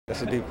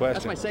That's a deep question.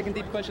 That's my second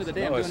deep question of the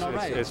day. No, I'm doing all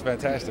right. It's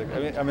fantastic.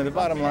 I mean, the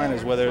bottom line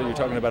is whether you're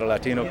talking about a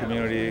Latino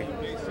community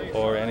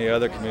or any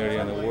other community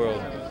in the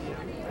world,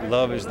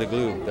 love is the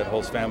glue that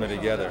holds family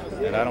together.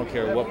 And I don't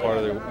care what part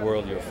of the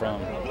world you're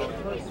from.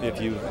 If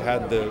you've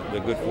had the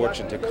good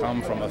fortune to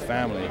come from a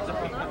family,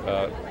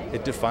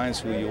 it defines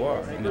who you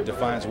are, and it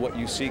defines what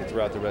you seek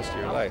throughout the rest of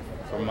your life.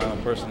 From my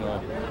own personal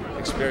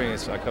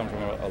experience, I come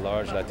from a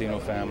large Latino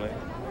family,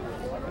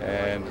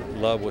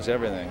 and love was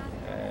everything.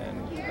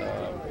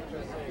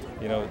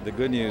 You know, the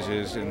good news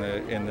is in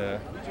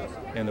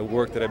the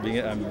work that I'm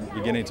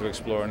beginning to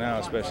explore now,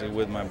 especially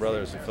with my brother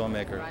as a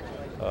filmmaker,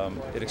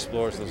 it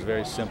explores those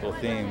very simple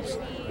themes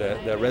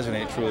that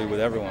resonate truly with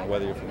everyone,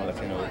 whether you're from a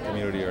Latino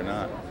community or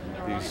not.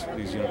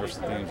 These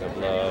universal themes of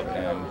love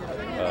and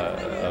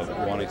of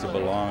wanting to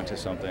belong to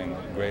something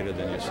greater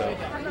than yourself.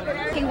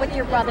 Working with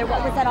your brother,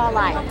 what was that all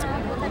like?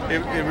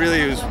 It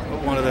really was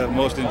one of the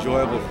most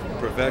enjoyable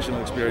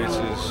professional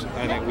experiences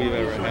I think we've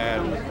ever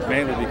had,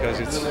 mainly because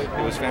it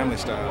was family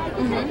style.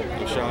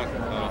 We shot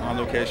on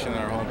location in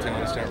our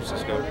hometown in San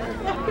Francisco.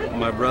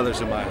 My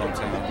brother's in my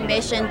hometown.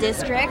 Mission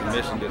District.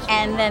 Mission District.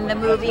 And then the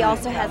movie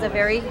also has a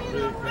very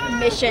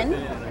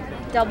mission,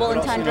 double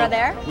entendre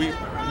there.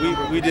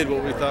 We did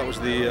what we thought was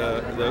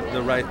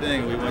the right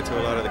thing. We went to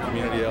a lot of the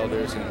community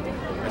elders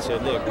and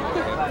said, look,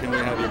 can we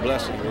have your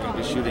blessing? We're going to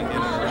be shooting in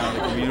and around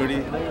the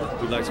community.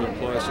 We'd like to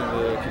employ some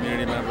of the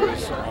community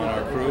members on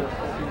our crew.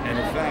 And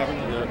in fact,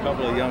 there are a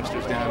couple of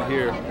youngsters down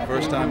here,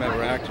 first-time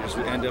ever actors,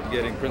 who end up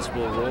getting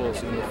principal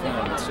roles in the film.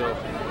 And so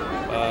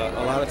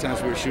a lot of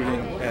times we were shooting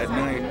at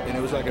night, and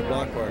it was like a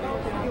block party.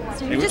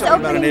 So you're just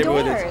opening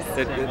doors.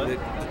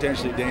 That's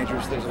potentially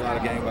dangerous. There's a lot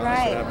of gang violence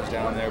that happens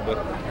down there, but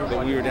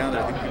we were down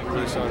there. I think people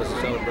really saw it as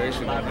a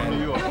celebration.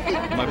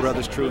 And my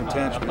brother's true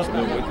intent,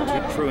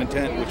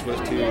 which was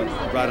to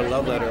write a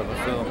love letter of a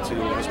film to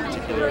this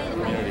particular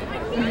community.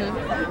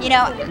 You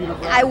know,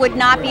 I would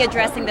not be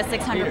addressing the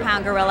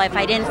 600-pound gorilla if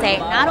I didn't say,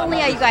 not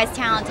only are you guys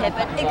talented,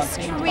 but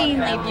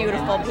extremely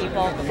beautiful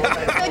people.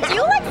 So do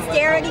you like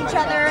stare at each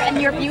other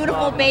and your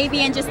beautiful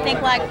baby and just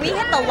think like, we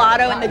hit the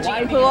lotto in the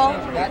gene pool?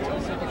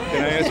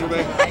 Can I answer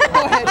that?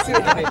 Go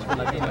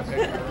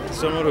ahead.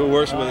 Someone who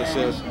works with us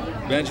says,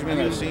 Benjamin,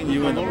 I've seen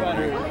you in the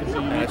morning,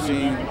 and I've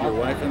seen your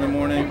wife in the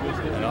morning,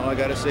 and all I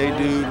gotta say,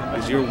 dude,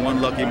 is you're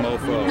one lucky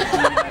mofo.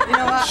 You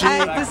know what?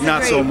 She,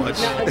 not so much.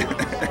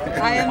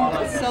 I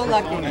am so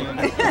lucky.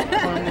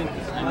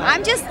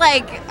 I'm just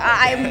like,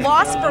 I'm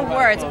lost for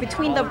words.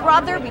 Between the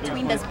brother,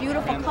 between this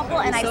beautiful couple,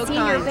 and I've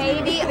seen your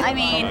baby, I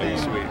mean,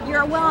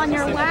 you're well on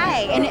your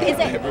way. And is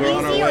it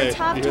easy or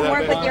tough to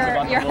work with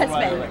your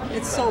husband?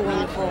 It's so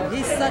wonderful.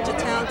 He's such a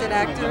talented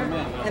actor.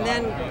 And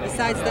then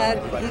besides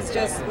that, he's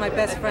just my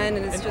best friend,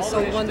 and it's just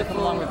so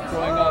wonderful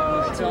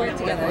to work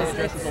together.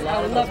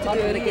 I would love to do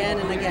it again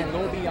and again.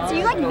 So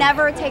you like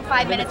never take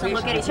 5 minutes and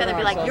look at each other and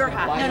be like, you're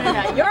hot.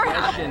 No, you're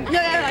hot.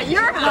 No,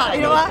 you're hot.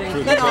 You know what?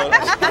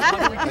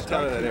 I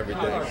tell her that every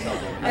day.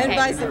 And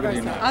vice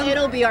versa.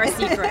 It'll be our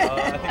secret.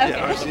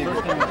 Yeah, our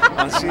secret.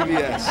 On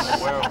CBS.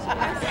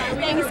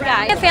 Thanks,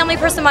 guys. I'm a family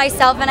person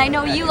myself, and I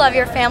know you love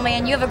your family,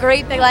 and you have a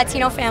great big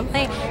Latino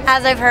family,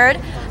 as I've heard.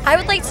 I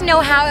would like to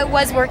know how it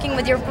was working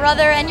with your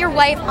brother and your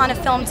wife on a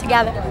film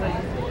together.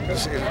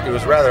 It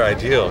was rather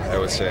ideal, I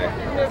would say.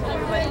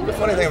 The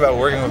funny thing about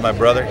working with my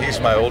brother, he's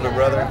my older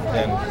brother,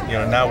 and you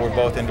know now we're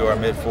both into our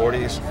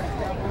mid-40s.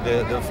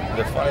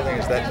 The funny thing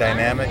is that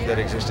dynamic that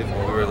existed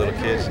when we were little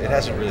kids, it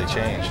hasn't really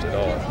changed at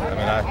all.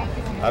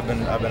 I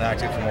mean, I've been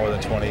acting for more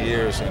than 20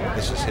 years, and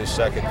this is his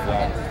second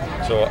film.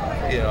 So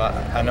you know,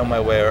 I know my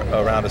way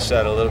around a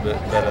set a little bit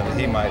better than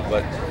he might,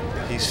 but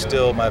he's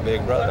still my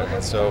big brother,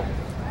 and so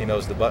he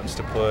knows the buttons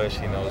to push.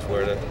 He knows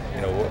where to,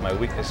 you know, what my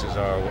weaknesses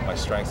are, what my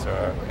strengths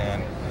are,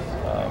 and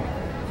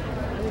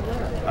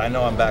I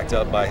know I'm backed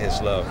up by his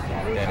love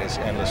and his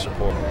endless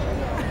support.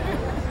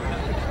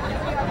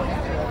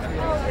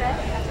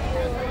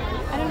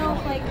 I don't know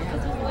if like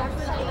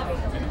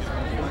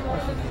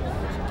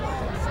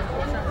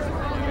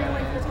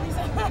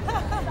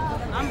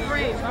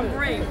I'm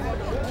brave.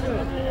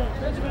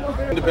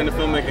 Independent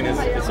filmmaking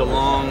it's a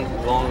long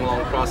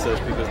process,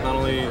 because not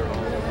only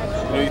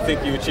you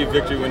think you achieve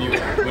victory when you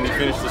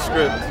finish the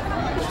script,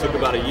 which took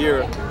about a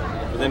year,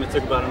 but then it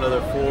took about another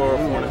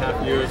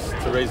 4.5 years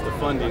to raise the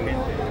funding.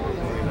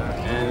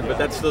 But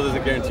that still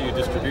doesn't guarantee you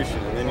distribution.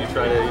 And then you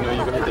try to, you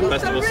go hit the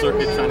festival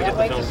circuit trying to get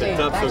the film picked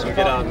up so it can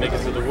get out and make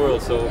it to the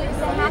world. So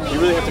you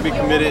really have to be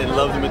committed and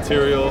love the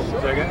material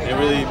and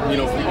really,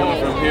 keep going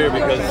from here,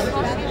 because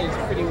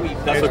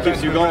that's what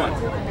keeps you going.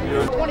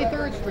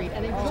 23rd Street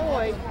and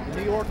enjoy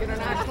New York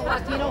International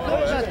Latino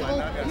Film Festival.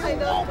 You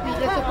won't be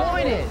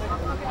disappointed.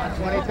 On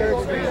 23rd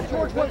Street,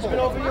 George Woodsman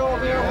over here.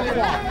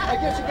 I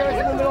guess you guys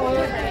in the middle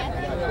here.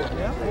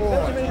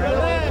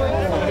 Yeah.